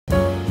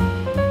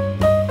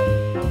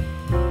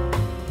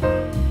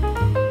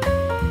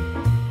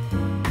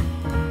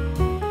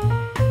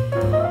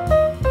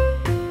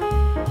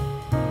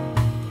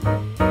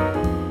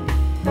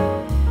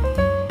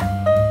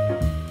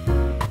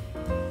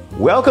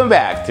Welcome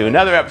back to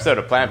another episode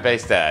of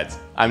Plant-Based Dads.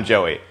 I'm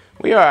Joey.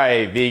 We are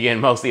a vegan,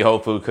 mostly whole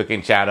food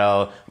cooking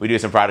channel. We do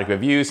some product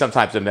reviews.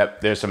 Sometimes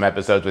there's some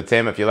episodes with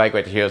Tim. If you like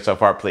what you hear so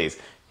far, please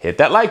hit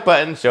that like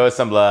button, show us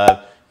some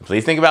love.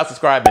 Please think about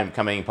subscribing and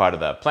becoming part of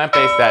the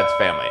Plant-Based Dads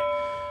family.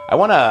 I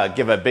want to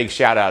give a big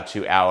shout out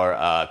to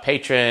our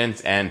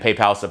patrons and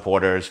PayPal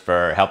supporters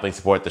for helping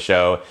support the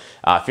show.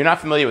 If you're not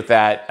familiar with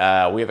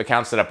that, we have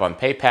accounts set up on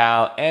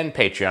PayPal and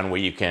Patreon where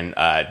you can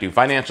do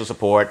financial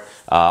support.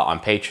 On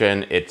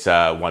Patreon, it's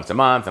once a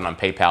month, and on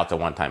PayPal, it's a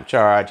one-time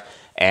charge.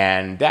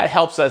 And that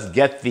helps us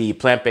get the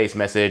plant-based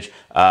message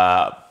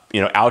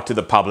out to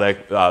the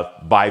public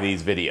by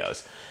these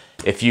videos.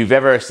 If you've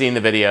ever seen the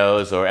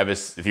videos, or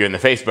if you're in the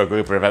Facebook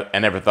group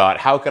and ever thought,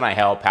 how can I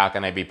help? How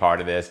can I be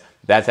part of this?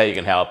 That's how you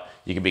can help.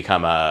 You can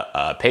become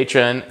a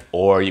patron,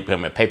 or you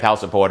can become a PayPal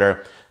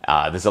supporter.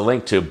 There's a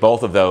link to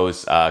both of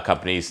those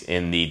companies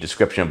in the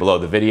description below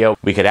the video.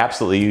 We could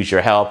absolutely use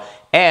your help.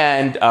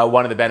 And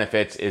one of the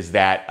benefits is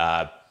that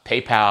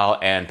PayPal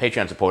and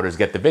Patreon supporters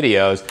get the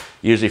videos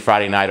usually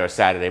Friday night or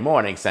Saturday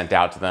morning sent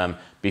out to them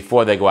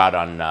before they go out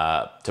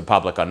to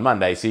public on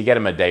Monday, so you get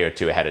them a day or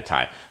two ahead of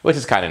time, which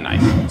is kind of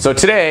nice. So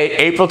today,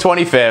 April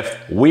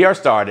 25th, we are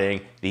starting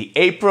the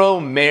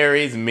April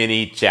Mary's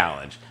Mini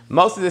Challenge.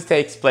 Most of this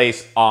takes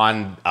place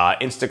on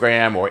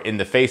Instagram or in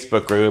the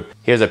Facebook group.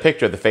 Here's a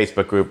picture of the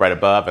Facebook group right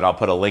above, and I'll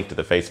put a link to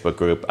the Facebook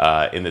group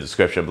in the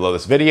description below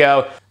this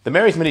video. The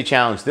Mary's Mini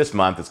Challenge this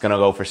month is gonna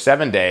go for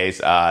 7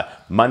 days,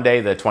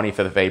 Monday the 25th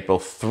of April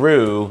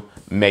through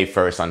May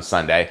 1st on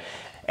Sunday.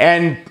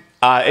 And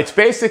it's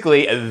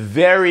basically a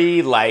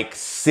very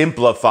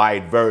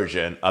simplified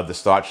version of the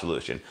starch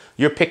solution.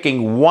 You're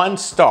picking one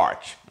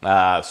starch,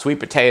 sweet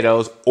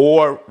potatoes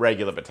or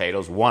regular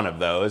potatoes, one of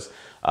those,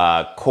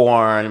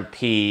 corn,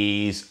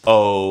 peas,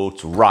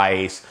 oats,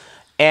 rice,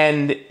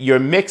 and you're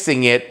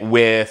mixing it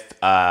with,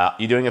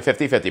 you're doing a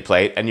 50-50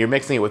 plate, and you're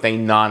mixing it with a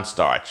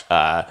non-starch,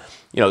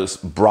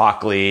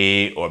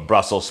 broccoli or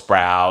Brussels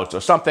sprouts or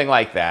something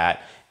like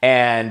that.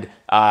 And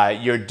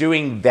you're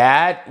doing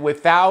that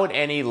without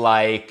any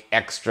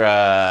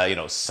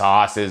extra,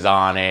 sauces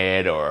on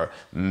it or,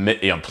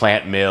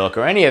 plant milk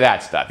or any of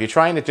that stuff. You're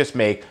trying to just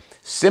make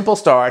simple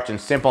starch and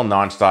simple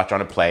non-starch on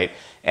a plate.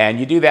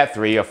 And you do that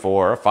 3 or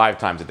 4 or 5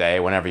 times a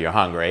day whenever you're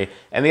hungry.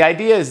 And the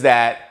idea is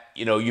that,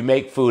 you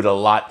make food a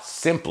lot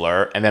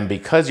simpler. And then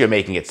because you're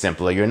making it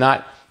simpler, you're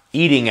not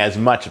eating as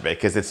much of it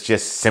because it's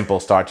just simple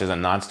starches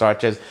and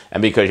non-starches.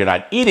 And because you're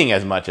not eating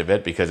as much of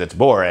it because it's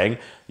boring,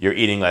 you're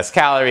eating less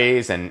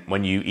calories. And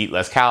when you eat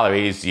less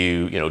calories,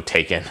 you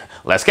take in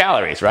less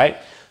calories, right?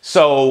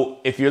 So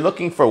if you're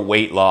looking for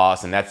weight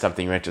loss and that's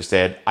something you're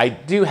interested, I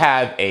do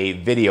have a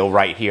video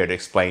right here that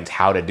explains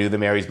how to do the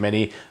Mary's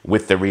Mini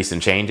with the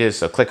recent changes.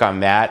 So click on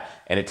that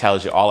and it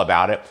tells you all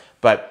about it.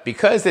 But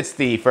because it's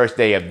the first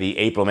day of the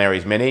April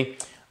Mary's Mini,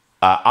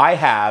 I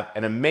have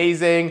an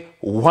amazing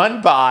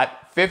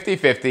one-pot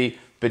 50-50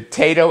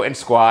 potato and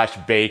squash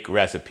bake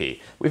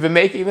recipe. We've been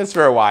making this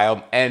for a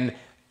while, and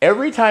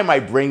every time I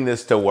bring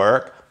this to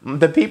work,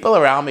 the people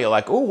around me are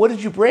like, oh, what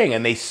did you bring?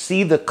 And they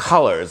see the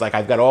colors.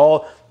 I've got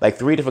all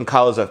 3 different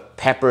colors of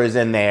peppers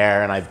in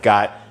there, and I've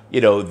got,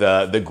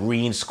 the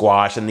green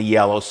squash and the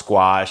yellow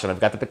squash, and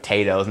I've got the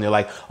potatoes, and they're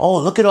like, oh,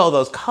 look at all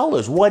those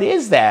colors. What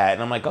is that?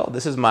 And I'm like, oh,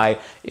 this is my,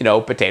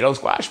 potato and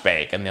squash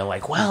bake. And they're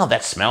like, wow,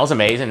 that smells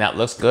amazing. That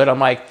looks good. I'm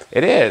like,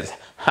 it is.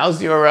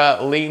 How's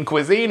your lean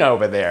cuisine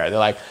over there? They're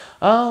like,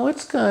 oh,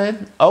 it's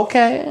good.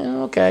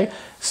 Okay.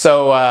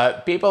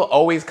 So people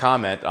always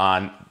comment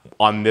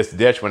on this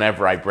dish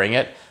whenever I bring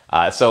it.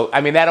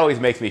 That always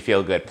makes me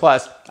feel good.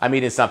 Plus, I'm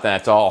eating something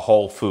that's all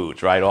whole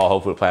foods, right? All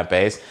whole food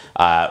plant-based,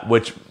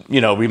 which,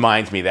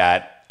 reminds me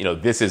that,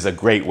 this is a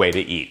great way to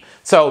eat.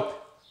 So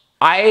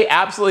I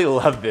absolutely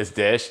love this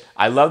dish.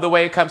 I love the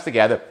way it comes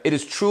together. It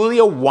is truly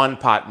a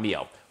one-pot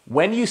meal.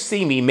 When you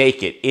see me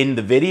make it in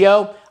the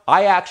video,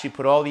 I actually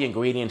put all the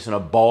ingredients in a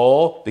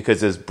bowl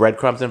because there's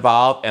breadcrumbs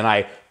involved, and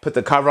I put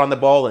the cover on the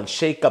bowl and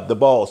shake up the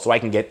bowl so I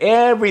can get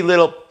every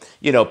little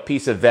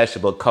piece of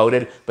vegetable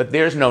coated, but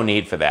there's no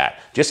need for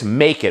that. Just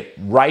make it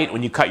right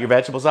when you cut your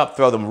vegetables up,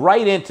 throw them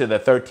right into the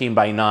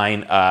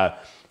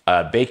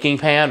 13x9 baking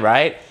pan,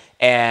 right?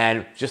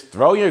 And just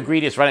throw your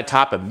ingredients right on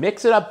top and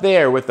mix it up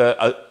there with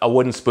a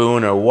wooden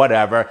spoon or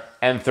whatever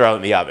and throw it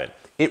in the oven.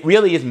 It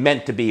really is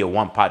meant to be a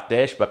one-pot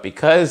dish, but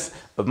because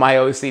of my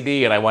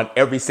OCD and I want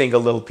every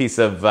single little piece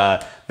of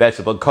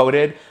vegetable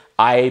coated,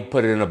 I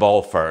put it in a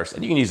bowl first.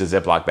 And you can use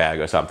a Ziploc bag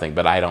or something,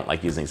 but I don't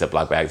like using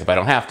Ziploc bags if I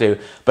don't have to.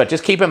 But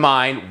just keep in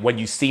mind, when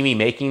you see me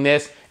making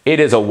this, it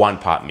is a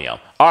one-pot meal.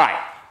 All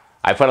right,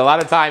 I put a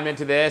lot of time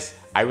into this.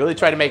 I really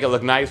try to make it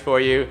look nice for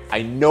you.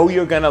 I know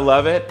you're gonna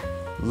love it.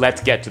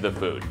 Let's get to the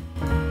food.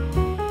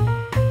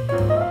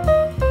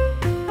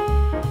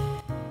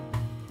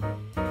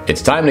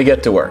 It's time to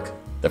get to work.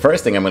 The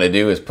first thing I'm going to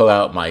do is pull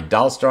out my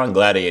Strong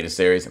Gladiator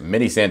Series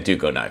mini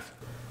Santoku knife.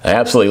 I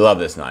absolutely love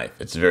this knife.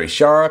 It's very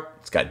sharp,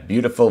 it's got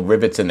beautiful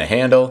rivets in the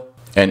handle,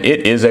 and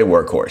it is a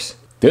workhorse.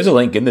 There's a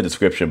link in the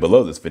description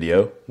below this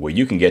video where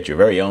you can get your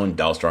very own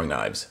Strong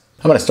knives.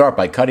 I'm going to start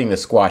by cutting the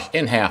squash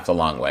in half the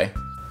long way.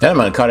 Then I'm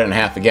going to cut it in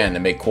half again to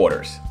make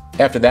quarters.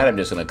 After that, I'm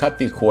just going to cut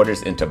these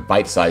quarters into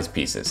bite-sized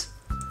pieces.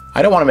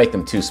 I don't want to make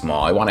them too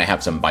small. I want to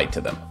have some bite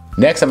to them.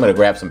 Next, I'm going to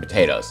grab some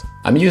potatoes.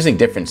 I'm using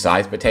different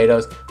sized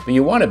potatoes, but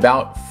you want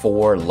about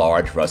 4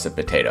 large russet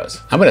potatoes.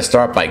 I'm going to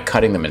start by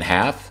cutting them in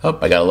half. Oh,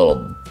 I got a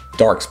little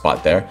dark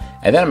spot there.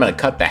 And then I'm going to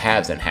cut the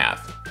halves in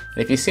half.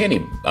 And if you see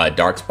any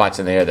dark spots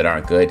in there that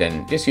aren't good,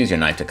 then just use your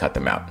knife to cut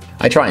them out.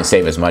 I try and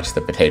save as much of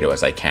the potato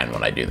as I can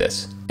when I do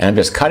this. And I'm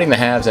just cutting the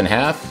halves in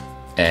half,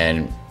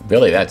 and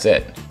really that's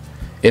it.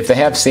 If the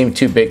halves seem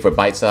too big for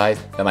bite size,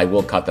 then I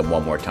will cut them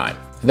one more time.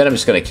 And then I'm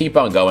just going to keep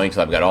on going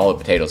until I've got all the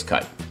potatoes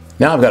cut.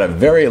 Now I've got a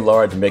very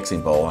large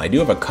mixing bowl, and I do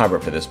have a cover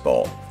for this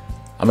bowl.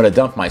 I'm going to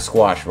dump my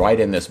squash right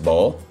in this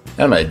bowl.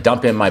 Then I'm going to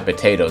dump in my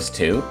potatoes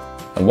too.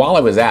 And while I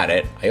was at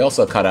it, I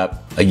also cut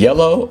up a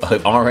yellow,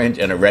 an orange,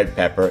 and a red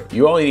pepper.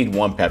 You only need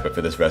 1 pepper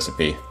for this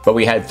recipe, but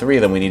we had 3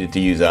 of them we needed to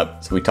use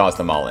up, so we tossed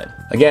them all in.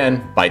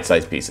 Again,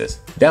 bite-sized pieces.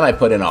 Then I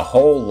put in a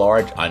whole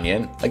large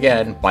onion,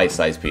 again,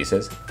 bite-sized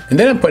pieces. And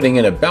then I'm putting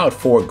in about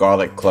 4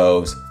 garlic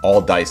cloves, all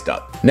diced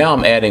up. Now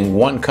I'm adding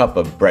 1 cup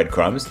of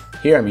breadcrumbs.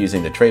 Here I'm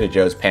using the Trader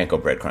Joe's panko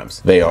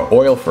breadcrumbs. They are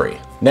oil-free.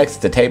 Next,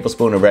 it's a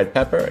tablespoon of red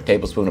pepper, a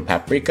tablespoon of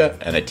paprika,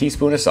 and a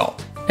teaspoon of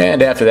salt.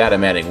 And after that,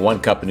 I'm adding 1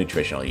 cup of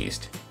nutritional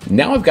yeast.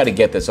 Now I've got to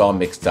get this all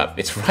mixed up.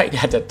 It's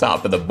right at the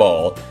top of the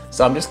bowl.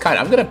 So I'm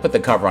going to put the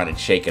cover on and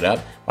shake it up,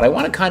 but I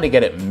want to kind of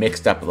get it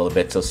mixed up a little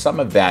bit so some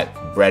of that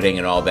breading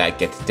and all that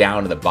gets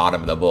down to the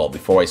bottom of the bowl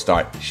before I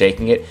start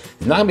shaking it.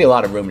 There's not going to be a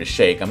lot of room to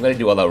shake. I'm going to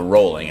do a little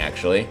rolling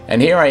actually.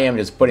 And here I am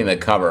just putting the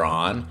cover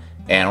on,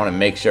 and I want to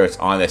make sure it's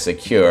on there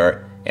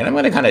secure. And I'm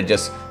going to kind of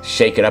just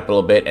shake it up a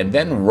little bit and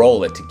then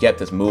roll it to get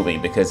this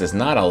moving because there's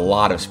not a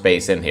lot of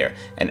space in here.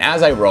 And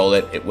as I roll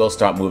it, it will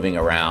start moving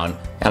around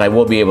and I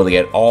will be able to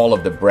get all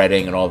of the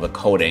breading and all the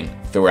coating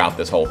throughout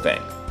this whole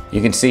thing.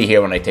 You can see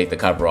here when I take the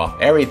cover off,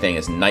 everything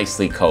is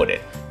nicely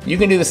coated. You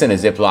can do this in a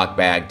Ziploc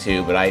bag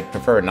too, but I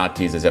prefer not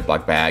to use a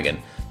Ziploc bag and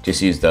just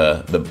use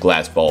the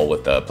glass bowl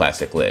with the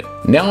plastic lid.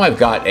 Now I've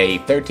got a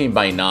 13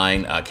 by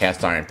 9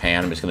 cast iron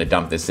pan. I'm just gonna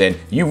dump this in.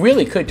 You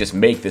really could just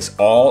make this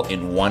all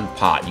in one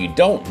pot. You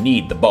don't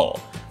need the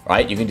bowl,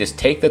 right? You can just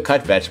take the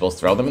cut vegetables,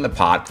 throw them in the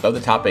pot, throw the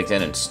toppings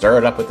in and stir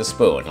it up with a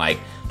spoon. Like,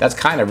 that's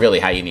kind of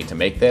really how you need to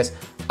make this.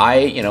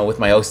 I, with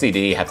my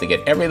OCD, have to get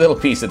every little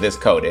piece of this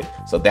coated,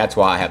 so that's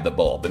why I have the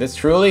bowl. But this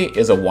truly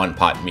is a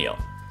one-pot meal.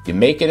 You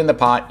make it in the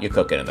pot, you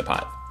cook it in the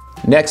pot.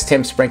 Next,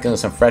 Tim's sprinkling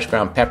some fresh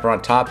ground pepper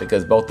on top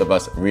because both of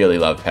us really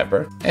love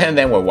pepper. And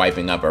then we're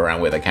wiping up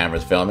around where the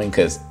camera's filming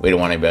because we don't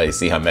want anybody to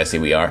see how messy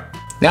we are.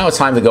 Now it's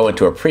time to go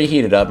into a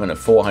preheated oven at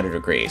 400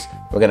 degrees.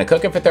 We're gonna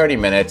cook it for 30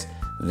 minutes,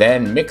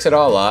 then mix it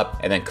all up,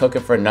 and then cook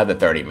it for another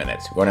 30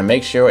 minutes. We're gonna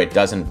make sure it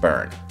doesn't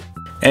burn.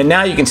 And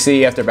now you can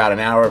see after about an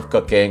hour of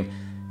cooking,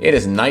 it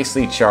is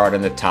nicely charred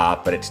on the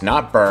top, but it's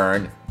not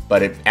burned,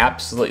 but it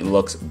absolutely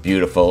looks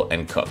beautiful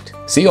and cooked.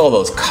 See all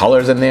those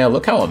colors in there?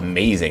 Look how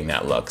amazing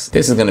that looks.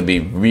 This is gonna be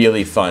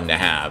really fun to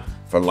have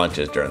for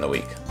lunches during the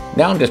week.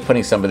 Now I'm just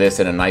putting some of this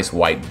in a nice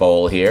white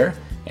bowl here,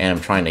 and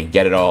I'm trying to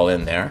get it all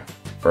in there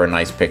for a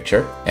nice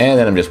picture. And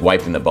then I'm just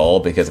wiping the bowl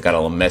because it got a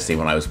little messy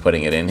when I was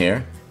putting it in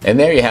here. And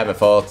there you have it,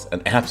 folks,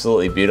 an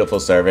absolutely beautiful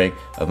serving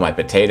of my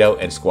potato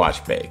and squash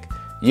bake.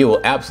 You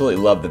will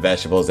absolutely love the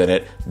vegetables in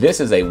it.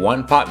 This is a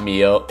one-pot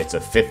meal. It's a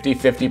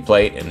 50-50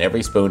 plate in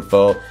every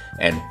spoonful,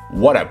 and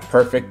what a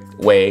perfect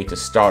way to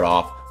start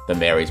off the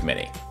Mary's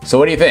Mini. So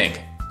what do you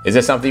think? Is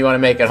this something you want to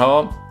make at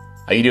home?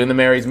 Are you doing the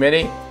Mary's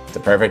Mini? It's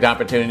a perfect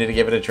opportunity to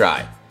give it a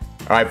try.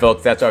 All right,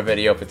 folks, that's our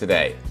video for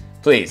today.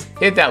 Please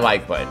hit that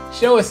like button.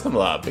 Show us some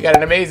love. We got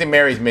an amazing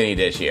Mary's Mini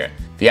dish here.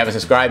 If you haven't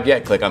subscribed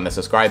yet, click on the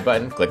subscribe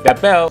button, click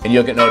that bell, and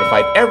you'll get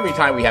notified every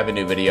time we have a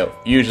new video,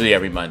 usually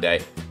every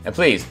Monday. And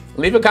please,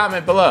 leave a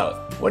comment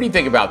below. What do you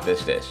think about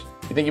this dish?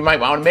 You think you might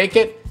want to make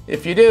it?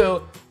 If you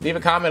do, leave a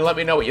comment and let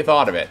me know what you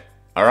thought of it.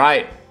 All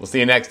right, we'll see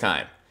you next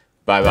time.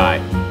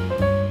 Bye-bye.